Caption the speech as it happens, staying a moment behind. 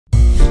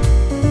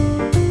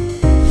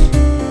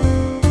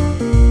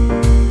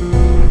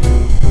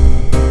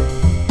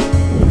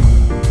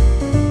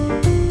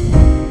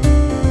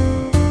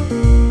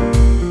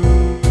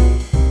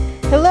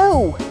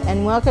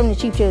welcome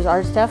to Cheap Joe's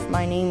Art Stuff.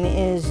 My name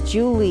is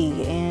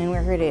Julie, and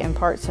we're here to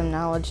impart some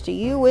knowledge to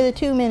you with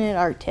a 2-minute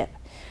art tip.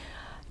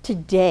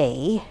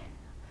 Today,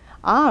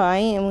 I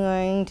am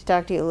going to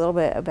talk to you a little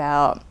bit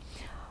about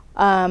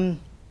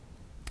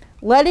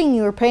letting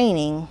your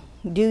painting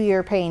do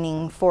your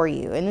painting for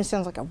you. And this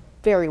sounds like a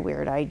very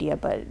weird idea,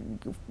 but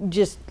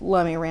just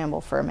let me ramble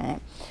for a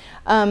minute.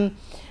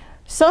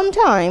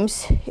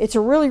 Sometimes it's a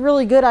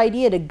really good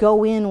idea to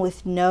go in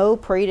with no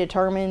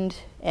predetermined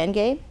end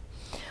game.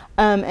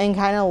 And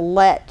kind of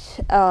let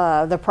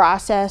the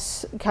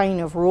process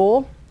kind of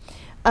rule.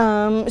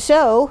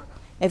 So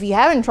if you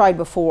haven't tried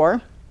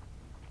before,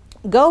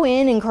 go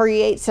in and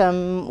create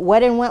some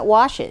wet and wet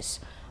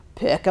washes.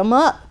 Pick them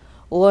up,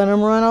 let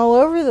them run all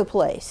over the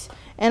place.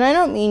 And I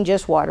don't mean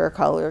just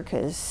watercolor,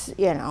 because,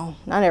 you know,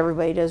 not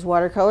everybody does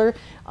watercolor.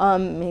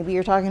 Maybe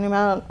you're talking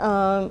about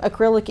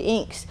acrylic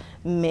inks.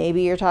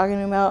 Maybe you're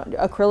talking about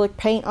acrylic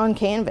paint on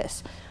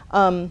canvas.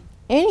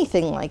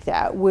 Anything like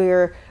that,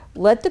 where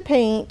let the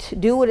paint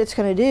do what it's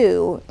going to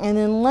do, and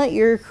then let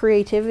your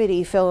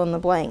creativity fill in the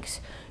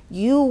blanks.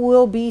 You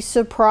will be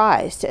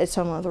surprised at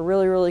some of the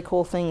really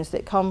cool things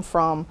that come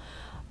from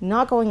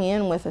not going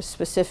in with a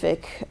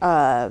specific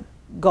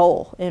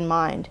goal in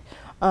mind.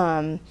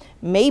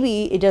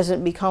 Maybe it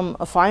doesn't become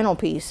a final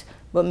piece,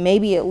 but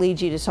maybe it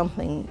leads you to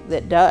something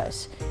that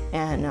does,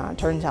 and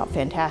turns out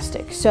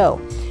fantastic.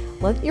 So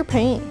let your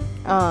paint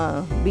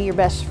be your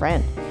best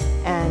friend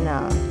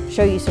and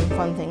show you some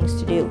fun things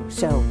to do.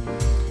 So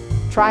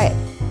try it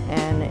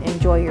and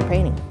enjoy your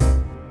painting.